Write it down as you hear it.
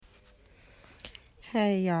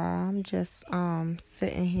Hey y'all, I'm just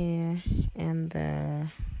sitting here in the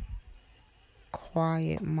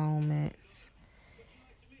quiet moments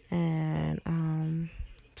and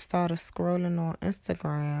started scrolling on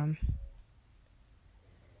Instagram,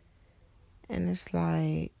 and it's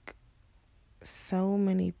like so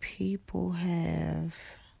many people have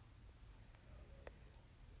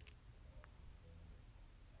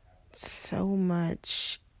so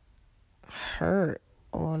much hurt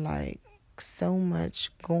or like so much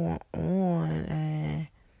going on, and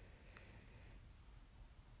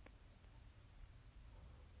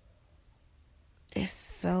it's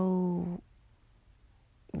so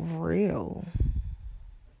real.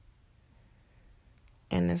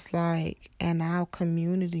 And it's like in our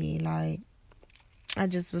community, like I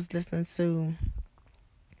just was listening to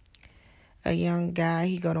a young guy.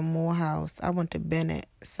 He go to Morehouse. I went to Bennett.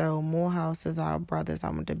 So Morehouse is our brothers. I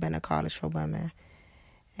went to Bennett College for Women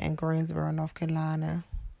in Greensboro, North Carolina.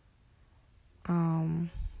 One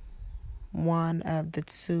of the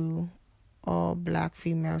two all black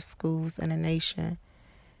female schools in the nation.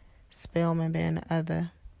 Spelman being the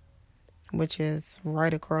other, which is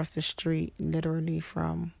right across the street, literally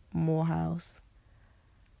from Morehouse.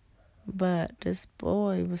 But this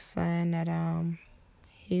boy was saying that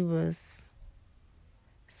he was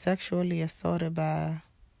sexually assaulted by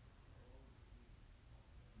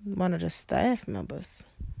one of the staff members.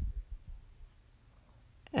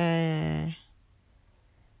 And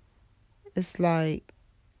it's like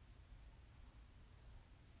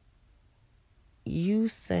you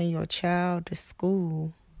send your child to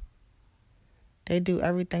school. They do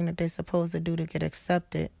everything that they're supposed to do to get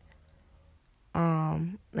accepted.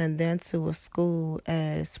 And then to a school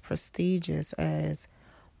as prestigious as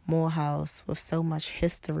Morehouse with so much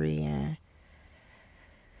history and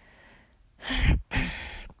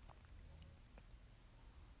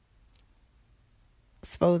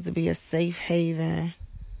supposed to be a safe haven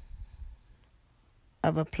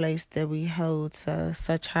of a place that we hold to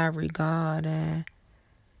such high regard, and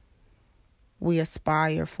we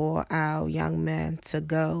aspire for our young men to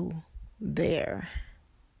go there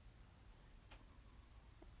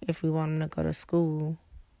if we want them to go to school.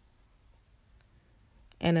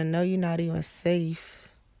 And I know you're not even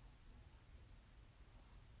safe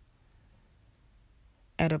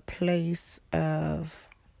at a place of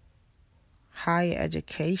higher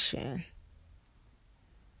education,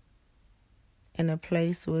 in a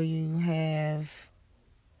place where you have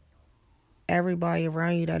everybody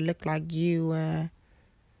around you that look like you, and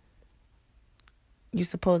you're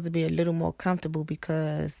supposed to be a little more comfortable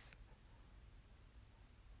because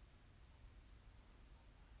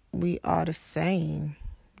we are the same.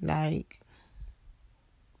 Like,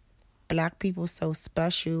 black people so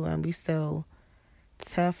special, and we so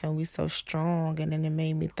tough, and we so strong. And then it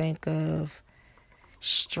made me think of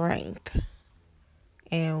strength,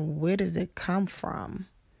 and where does it come from?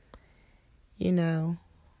 You know,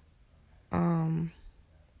 I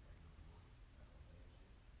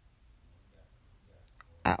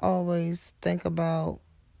always think about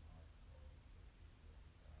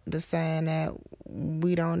the saying that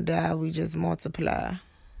we don't die, we just multiply.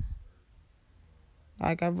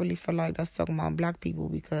 Like, I really feel like that's talking about black people,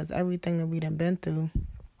 because everything that we done been through,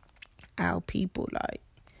 our people, like,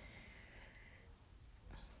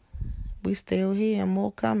 we still here and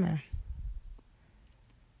more coming.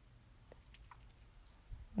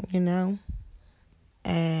 You know?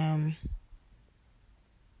 And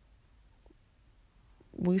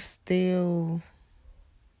we still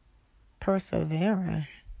persevering.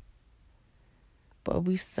 But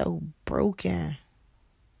we so broken.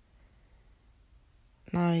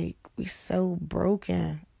 Like, we so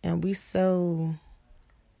broken, and we so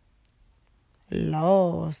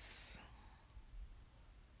lost.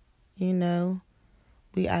 You know?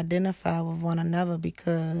 We identify with one another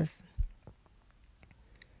because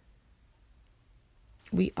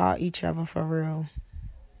we are each other for real.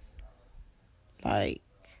 Like,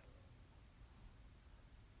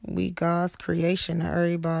 we God's creation, and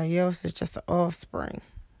everybody else is just an offspring.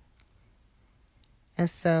 And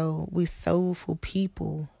so we soulful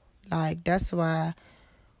people. Like, that's why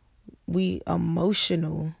we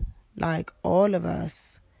emotional. Like, all of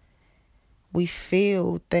us, we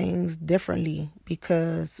feel things differently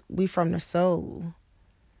because we from the soul.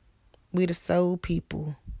 We the soul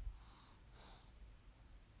people.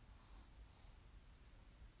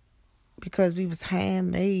 Because we was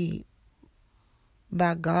handmade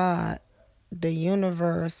by God. The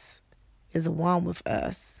universe is one with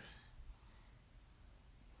us.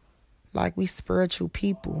 Like, we spiritual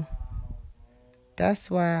people.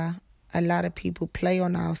 That's why a lot of people play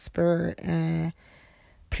on our spirit and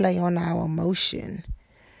play on our emotion.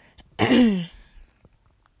 And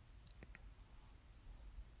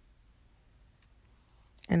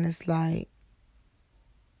it's like,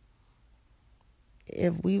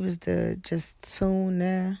 if we was to just tune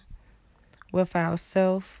in with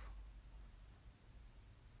ourselves,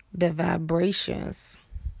 the vibrations,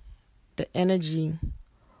 the energy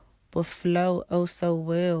will flow oh so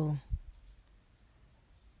well.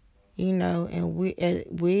 And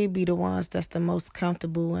we'd be the ones that's the most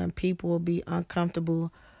comfortable, and people will be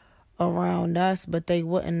uncomfortable around us, but they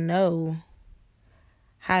wouldn't know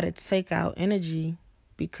how to take our energy,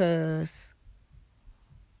 because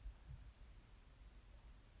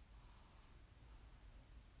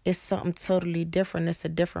it's something totally different. It's a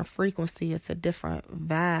different frequency. It's a different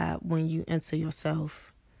vibe when you enter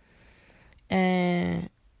yourself. And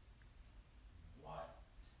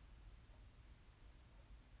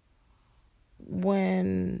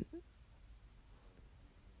when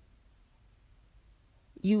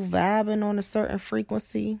you vibing on a certain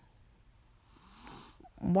frequency,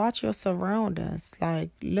 watch your surroundings. Like,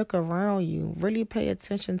 look around you. Really pay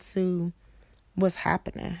attention to what's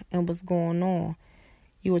happening and what's going on.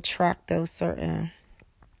 You attract those certain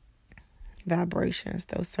vibrations,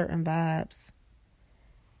 those certain vibes.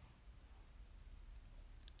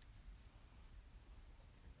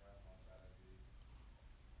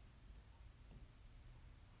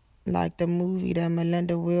 Like the movie that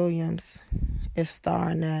Melinda Williams is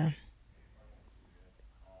starring in,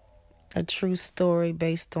 a true story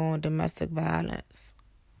based on domestic violence.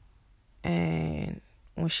 And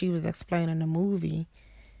when she was explaining the movie,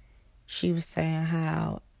 she was saying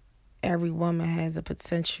how every woman has a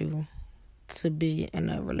potential to be in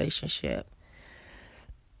a relationship,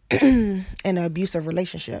 in an abusive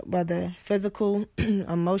relationship, whether physical,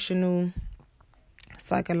 emotional,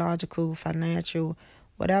 psychological, financial,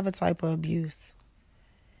 whatever type of abuse.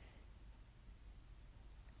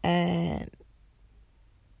 And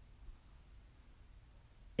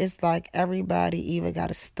it's like everybody either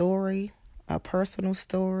got a story, a personal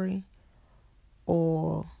story,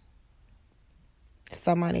 or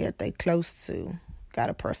somebody that they close to got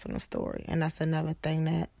a personal story. And that's another thing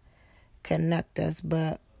that connect us,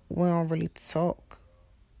 but we don't really talk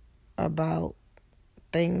about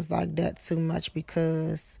things like that too much,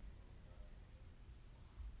 because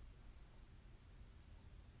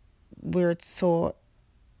we're taught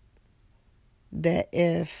that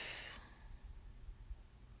if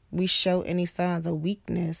we show any signs of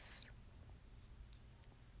weakness,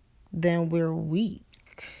 then we're weak.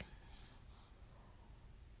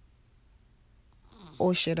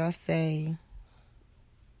 Or should I say,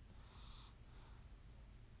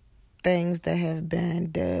 things that have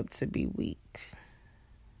been dubbed to be weak.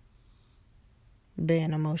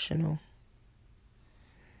 Being emotional.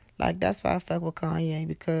 Like, that's why I fuck with Kanye,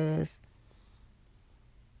 because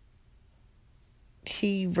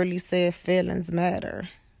he really said feelings matter.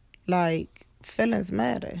 Like, feelings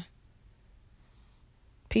matter.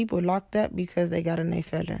 People locked up because they got in their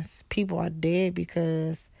feelings. People are dead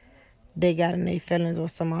because they got in their feelings, or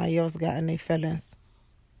somebody else got in their feelings.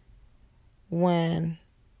 When,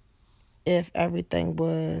 if everything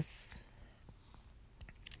was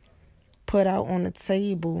put out on the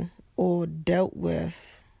table or dealt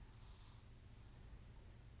with,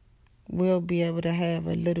 we'll be able to have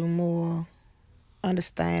a little more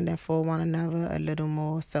understanding for one another, a little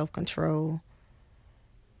more self-control.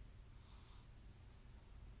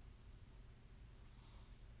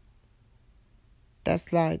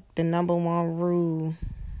 That's like the number one rule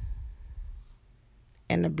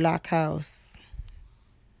in the Black house.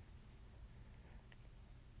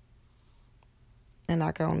 And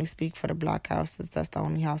I can only speak for the Black house, since that's the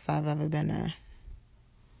only house I've ever been in.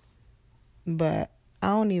 But I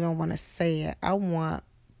don't even want to say it. I want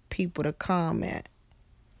people to comment.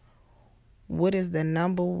 What is the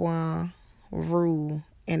number one rule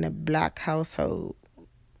in a Black household?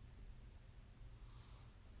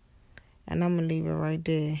 And I'm going to leave it right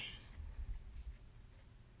there.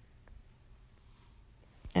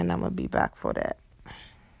 And I'm going to be back for that.